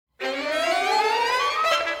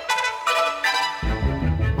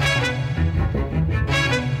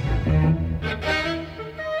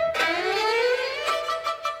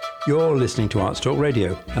You're listening to Arts Talk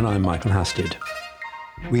Radio, and I'm Michael Hasted.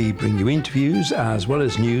 We bring you interviews as well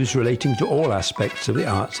as news relating to all aspects of the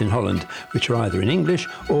arts in Holland, which are either in English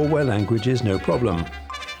or where language is no problem.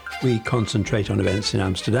 We concentrate on events in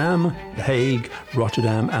Amsterdam, The Hague,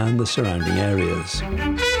 Rotterdam and the surrounding areas.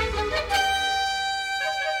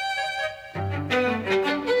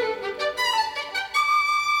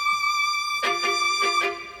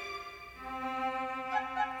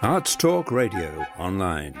 Arts Talk Radio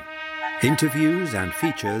online. Interviews and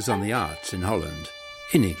features on the arts in Holland,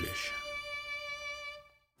 in English.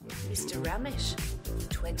 Mr. Ramesh,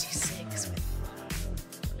 26,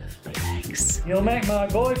 with lovely legs. You'll make my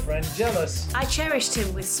boyfriend jealous. I cherished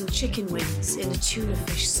him with some chicken wings in a tuna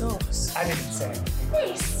fish sauce. I didn't say.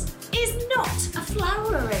 This is not a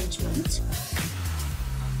flower arrangement.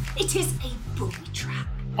 It is a booby trap.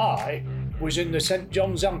 I was in the St.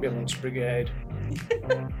 John's Ambulance Brigade.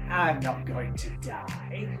 I'm not going to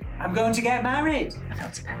die. I'm going to get married. I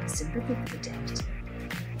felt a pack of sympathy for the dead.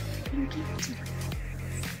 You give it to me.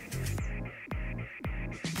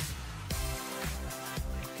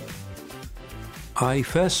 I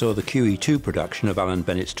first saw the QE2 production of Alan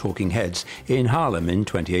Bennett's Talking Heads in Haarlem in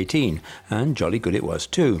 2018, and jolly good it was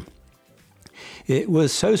too. It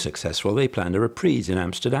was so successful they planned a reprise in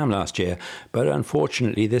Amsterdam last year, but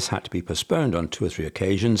unfortunately this had to be postponed on 2 or 3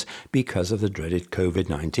 occasions because of the dreaded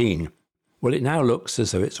COVID-19. Well, it now looks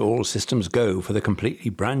as though it's all systems go for the completely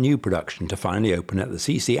brand new production to finally open at the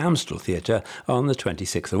CC Amstel Theatre on the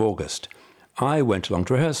 26th of August. I went along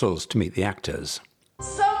to rehearsals to meet the actors.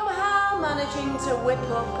 Somehow managing to whip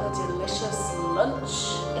up a delicious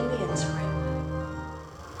lunch in the interim.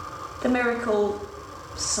 The miracle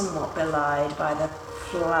somewhat belied by the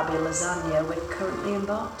flabby lasagna we're currently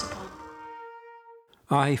embarked upon.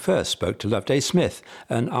 I first spoke to Loveday Smith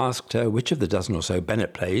and asked her which of the dozen or so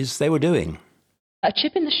Bennett plays they were doing. A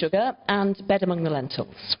Chip in the Sugar and Bed Among the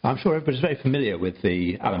Lentils. I'm sure everybody's very familiar with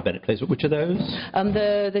the Alan Bennett plays, but which are those?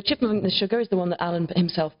 The Chip Among the Sugar is the one that Alan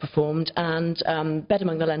himself performed, and Bed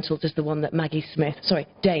Among the Lentils is the one that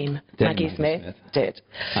Dame Maggie Smith did.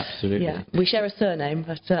 Absolutely. Yeah, we share a surname,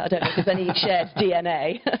 but I don't know if there's any shared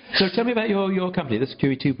DNA. So tell me about your company, this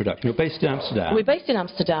QE2 production. You're based in Amsterdam. We're based in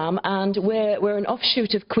Amsterdam, and we're an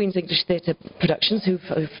offshoot of Queen's English Theatre Productions,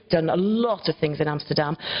 who've done a lot of things in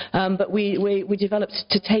Amsterdam, but we developed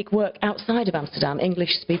to take work outside of Amsterdam,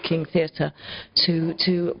 English-speaking theatre,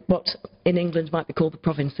 to what in England might be called the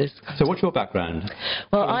provinces. So what's your background?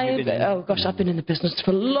 Well, I've been in the business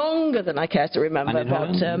for longer than I care to remember. And in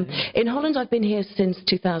Holland? In Holland, I've been here since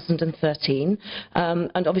 2013,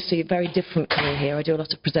 and obviously a very different career here. I do a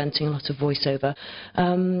lot of presenting, a lot of voiceover.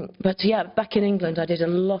 But yeah, back in England, I did a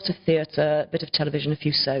lot of theatre, a bit of television, a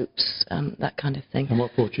few soaps, that kind of thing. And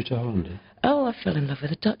what brought you to Holland? Oh, I fell in love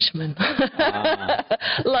with a Dutchman.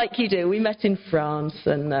 Like you do. We met in France,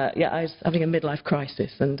 and I was having a midlife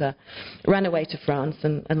crisis, and ran away to France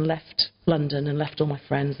and left London and left all my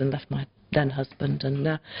friends and left my then husband and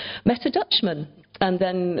met a Dutchman. And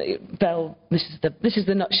then this is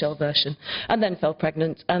the nutshell version, and then fell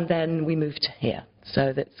pregnant, and then we moved here.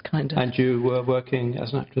 So that's kind of... And you were working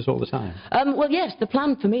as an actress all the time? Well, yes, the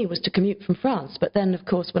plan for me was to commute from France, but then, of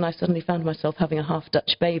course, when I suddenly found myself having a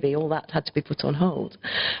half-Dutch baby, all that had to be put on hold.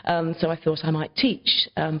 So I thought I might teach.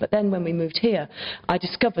 But then when we moved here, I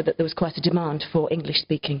discovered that there was quite a demand for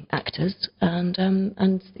English-speaking actors,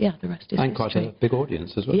 and yeah, the rest is And history. quite a big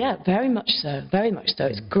audience as well. Yeah, very much so, very much so.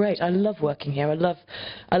 It's great. I love working here. I love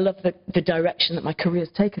the direction that my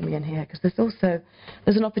career's taken me in here, because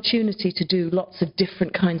there's an opportunity to do lots of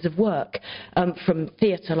different kinds of work, from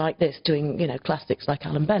theatre like this, doing classics like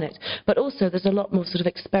Alan Bennett, but also there's a lot more sort of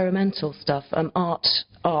experimental stuff, art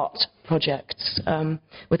projects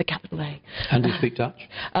with a capital A. And do you speak Dutch?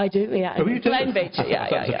 I do, yeah. Oh, you do? Plain beach, yeah.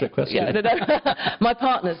 That's a trick question. Yeah, no. My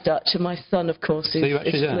partner's Dutch, and my son, of course, is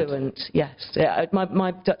fluent. Yes, yeah.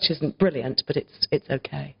 My Dutch isn't brilliant, but it's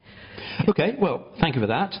okay. Okay, well, thank you for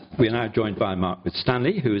that. We are now joined by Mark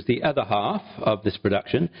Stanley, who is the other half of this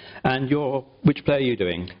production. And which play are you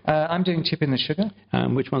doing? I'm doing Chip in the Sugar.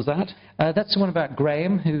 Which one's that? That's the one about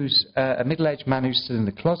Graham, who's a middle-aged man who's still in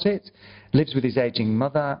the closet, lives with his aging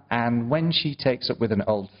mother, and when she takes up with an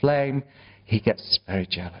old flame, he gets very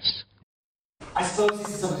jealous. I suppose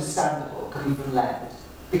this is understandable, coming from Leonard,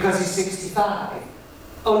 because he's 65.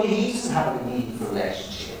 Only he doesn't have any need for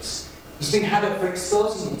relationships. He's been had up for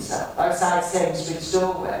exposing himself outside Sainsbury's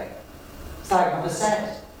doorway. It's like Mother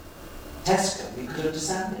said. Tesco, we could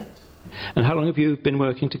understand it. And how long have you been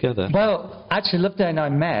working together? Well, actually, Loveday and I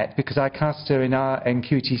met because I cast her in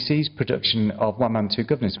QETC's production of One Man, Two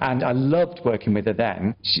Governors, and I loved working with her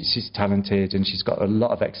then. She's talented and she's got a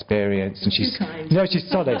lot of experience, and she's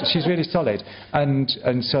solid. She's really solid, and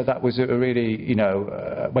so that was a really, you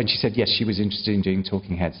know, when she said yes, she was interested in doing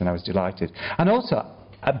Talking Heads, and I was delighted. And also,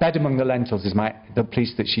 Bed Among the Lentils is the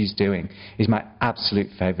piece that she's doing is my absolute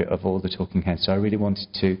favourite of all the Talking Heads, so I really wanted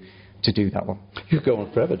to do that one. You could go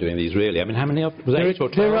on forever doing these, really. I mean, how many was 8 or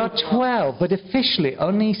 12? There are 12, but officially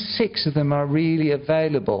only 6 of them are really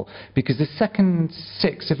available, because the second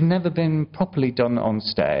 6 have never been properly done on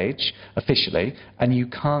stage, officially, and you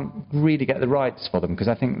can't really get the rights for them, because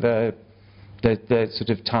I think they're sort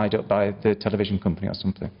of tied up by the television company or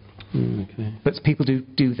something. Okay. But people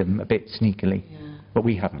do them a bit sneakily, but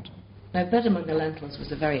we haven't. Now, Bed Among the Lentils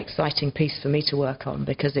was a very exciting piece for me to work on,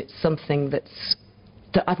 because it's something that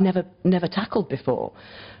I've never tackled before.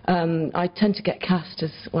 I tend to get cast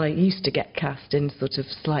as, well, I used to get cast in sort of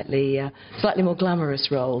slightly more glamorous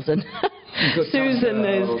roles, and Susan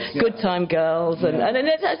is Good Time Girls, and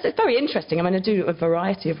it's very interesting. I mean, I do a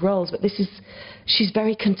variety of roles, but she's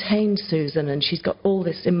very contained, Susan, and she's got all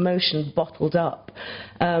this emotion bottled up,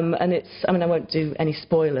 and I mean, I won't do any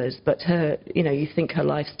spoilers, but her, you know, you think her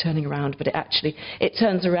life's turning around, but it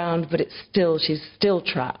turns around, but she's still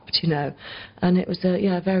trapped, you know, and it was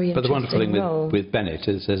a very interesting role. But the wonderful thing with Bennett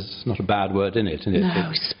is there's not a bad word in it, and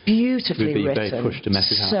it's beautifully written. Very pushed to mess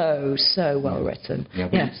it up. So well written. Yeah,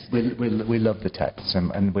 yes. We love the text,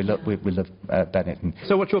 and we love Bennett.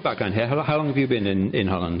 So what's your background here? How long have you been in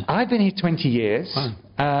Holland? I've been here 20 years. Wow.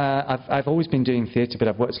 I've always been doing theatre, but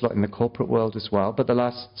I've worked a lot in the corporate world as well. But the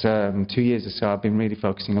last 2 years or so, I've been really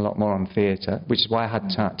focusing a lot more on theatre, which is why I had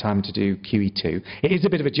time to do QE2. It is a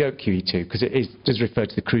bit of a joke, QE2, because it does refer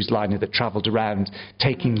to the cruise liner that travelled around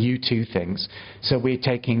taking you to things. So we're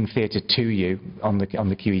taking theatre to you on the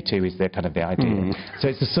QE2 is the kind of the idea. So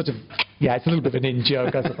it's a sort of, it's a little bit of an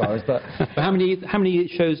in-joke, I suppose. But how many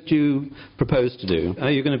shows do you propose to do?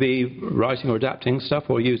 Are you going to be writing or adapting stuff,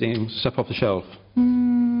 or using stuff off the shelf?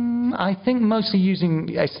 I think mostly using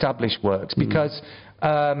established works, because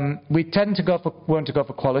we tend to want to go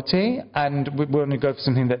for quality, and we want to go for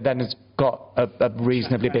something that then has got a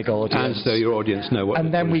reasonably big audience. And so your audience know what.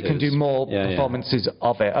 And then we can do more Yeah, performances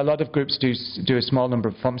of it. A lot of groups do a small number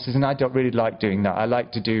of performances, and I don't really like doing that. I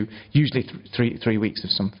like to do usually three weeks of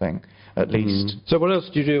something, at least. So what else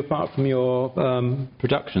do you do apart from your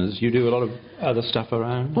productions? You do a lot of other stuff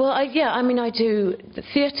around? Well, I do. The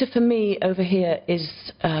theatre for me over here is,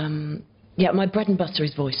 my bread and butter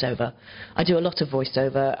is voiceover. I do a lot of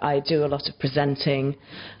voiceover. I do a lot of presenting,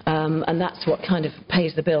 and that's what kind of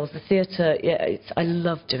pays the bills. The theatre, I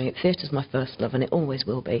love doing it. Theatre's my first love, and it always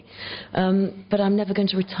will be. But I'm never going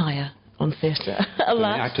to retire on theatre.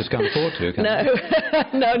 Alas. The actors can't afford to, can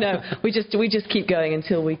they? No. We just keep going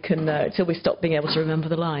until we stop being able to remember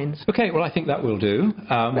the lines. Okay, well, I think that will do.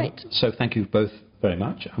 Great. So thank you both very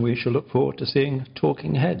much, and we shall look forward to seeing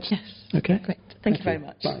Talking Heads. Yes. Okay. Great. Thank you very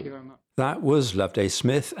much. Bye. Thank you very much. That was Loveday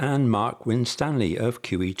Smith and Mark Winstanley of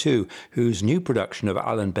QE2, whose new production of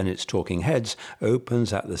Alan Bennett's Talking Heads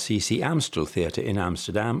opens at the CC Amstel Theatre in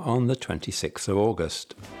Amsterdam on the 26th of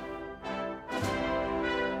August.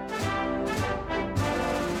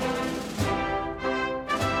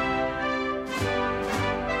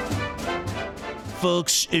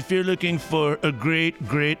 Folks, if you're looking for a great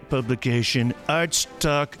publication, Arts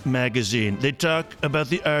Talk magazine. They talk about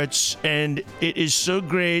the arts, and it is so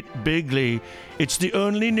great bigly. It's the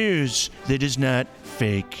only news that is not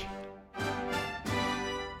fake.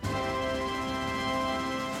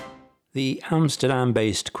 The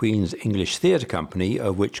Amsterdam-based Queen's English Theatre Company,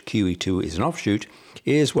 of which QE2 is an offshoot,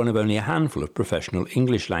 is one of only a handful of professional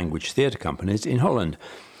English-language theatre companies in Holland,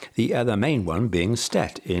 the other main one being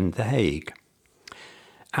Stet in The Hague.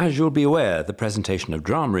 As you'll be aware, the presentation of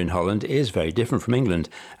drama in Holland is very different from England,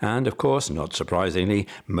 and of course, not surprisingly,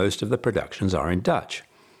 most of the productions are in Dutch.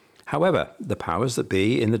 However, the powers that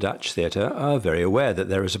be in the Dutch theatre are very aware that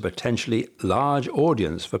there is a potentially large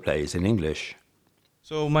audience for plays in English.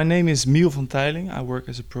 So my name is Miel van Teiling. I work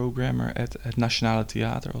as a programmer at Nationale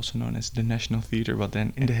Theater, also known as the National Theatre, but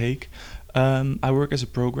then in The Hague. I work as a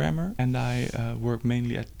programmer, and I work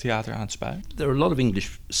mainly at Theater aan Spui. There are a lot of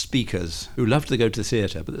English speakers who love to go to the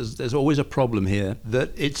theatre, but there's always a problem here that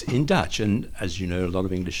it's in Dutch, and as you know, a lot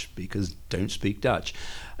of English speakers don't speak Dutch.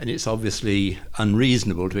 And it's obviously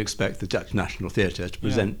unreasonable to expect the Dutch National Theatre to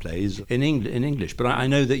present plays in English. But I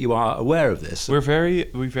know that you are aware of this. We're very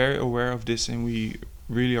aware of this, and we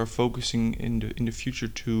really are focusing in the future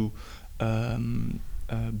to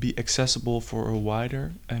be accessible for a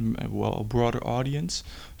wider and a broader audience.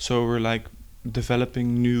 So we're like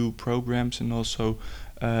developing new programs and also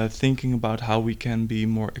thinking about how we can be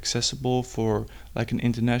more accessible for like an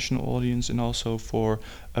international audience and also for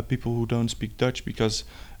people who don't speak Dutch, because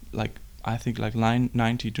like I think like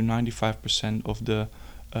 90 to 95% of the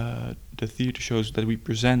theater shows that we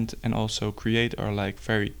present and also create are like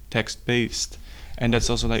very text-based, and that's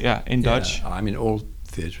also like in Dutch. I mean, all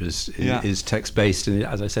theatre is text-based, and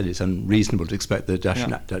as I said, it's unreasonable to expect the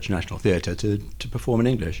Dutch National Theatre to perform in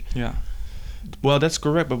English. Yeah. Well, that's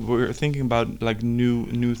correct, but we're thinking about like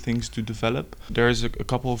new things to develop. There's a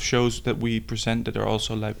couple of shows that we present that are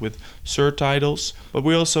also like with surtitles, but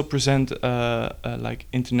we also present like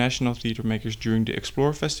international theatre makers during the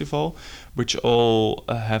Explore Festival, which all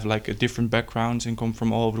have like a different backgrounds and come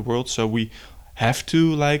from all over the world. So we have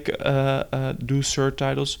to like do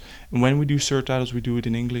surtitles, and when we do surtitles, we do it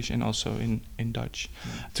in English and also in Dutch.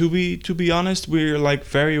 To be honest, we're like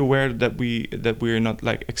very aware that we're not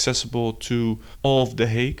like accessible to all of The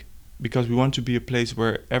Hague, because we want to be a place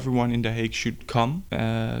where everyone in The Hague should come.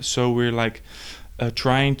 So we're like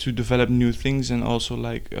trying to develop new things and also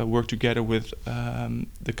like work together with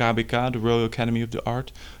the KBK, the Royal Academy of the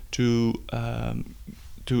Art, to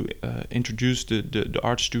introduce the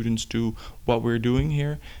art students to what we're doing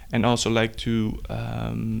here, and also like to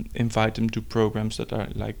invite them to programs that are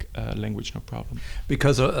like Language No Problem.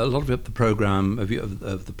 Because a lot of the program of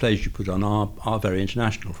the plays you put on are very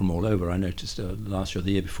international from all over. I noticed last year,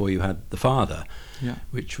 the year before, you had The Father,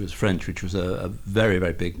 which was French, which was a very,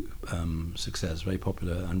 very big success, very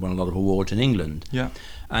popular, and won a lot of awards in England. Yeah.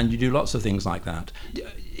 And you do lots of things like that.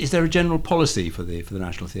 Is there a general policy for the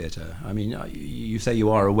National Theatre? I mean, you say you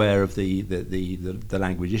are aware of the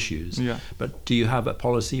language issues, but do you have a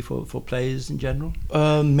policy for plays in general?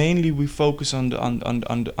 Mainly, we focus on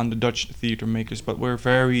the Dutch theatre makers, but we're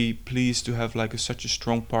very pleased to have like such a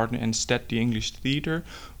strong partner in STED, the English Theatre,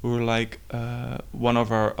 who are like one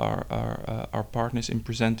of our partners in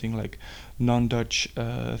presenting like non-Dutch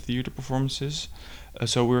theatre performances.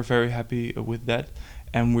 So we're very happy with that.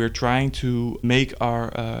 And we're trying to make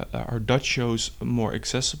our Dutch shows more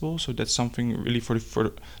accessible. So that's something really for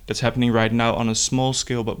that's happening right now on a small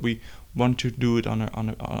scale, but we want to do it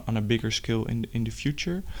on a bigger scale in the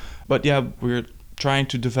future. But yeah, we're trying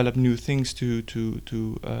to develop new things to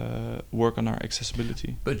work on our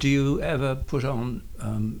accessibility. But do you ever put on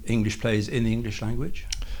English plays in the English language?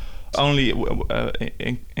 Only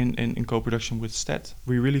in co-production with STED.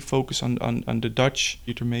 We really focus on the Dutch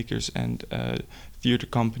theatre makers and theatre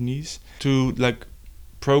companies. To like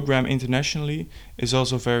program internationally is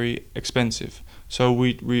also very expensive. So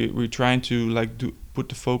we're trying to like put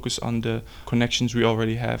the focus on the connections we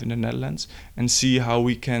already have in the Netherlands and see how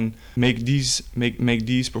we can make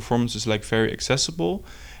these performances like very accessible.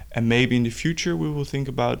 And maybe in the future we will think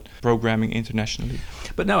about programming internationally.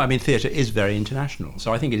 But no, I mean, theatre is very international.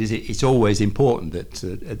 So I think it's always important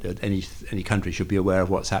that any country should be aware of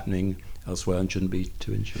what's happening elsewhere and shouldn't be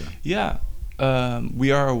too insular. Yeah,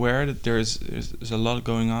 we are aware that there's a lot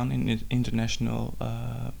going on in international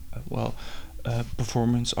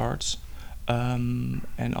performance arts,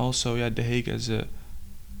 and also The Hague as a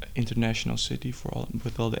international city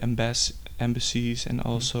with all the embassies and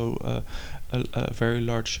also a very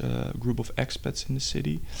large group of expats in the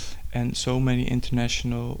city, and so many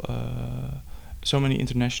internationals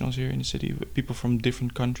here in the city, people from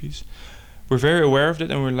different countries. We're very aware of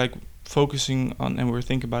that, and we're like focusing on, and we're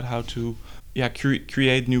thinking about how to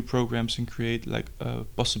create new programs and create like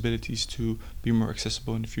possibilities to be more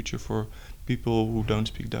accessible in the future for people who don't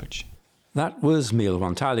speak Dutch. That was Miel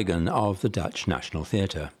van Teylingen of the Dutch National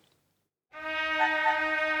Theatre.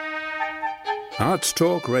 Arts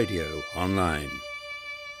Talk Radio Online.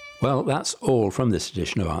 Well, that's all from this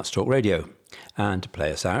edition of Arts Talk Radio. And to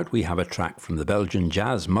play us out, we have a track from the Belgian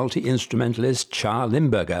jazz multi-instrumentalist Charles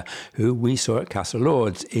Limburger, who we saw at Castle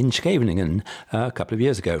Lords in Scheveningen a couple of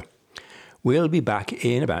years ago. We'll be back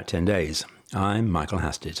in about 10 days. I'm Michael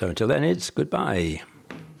Hasted, so until then it's goodbye.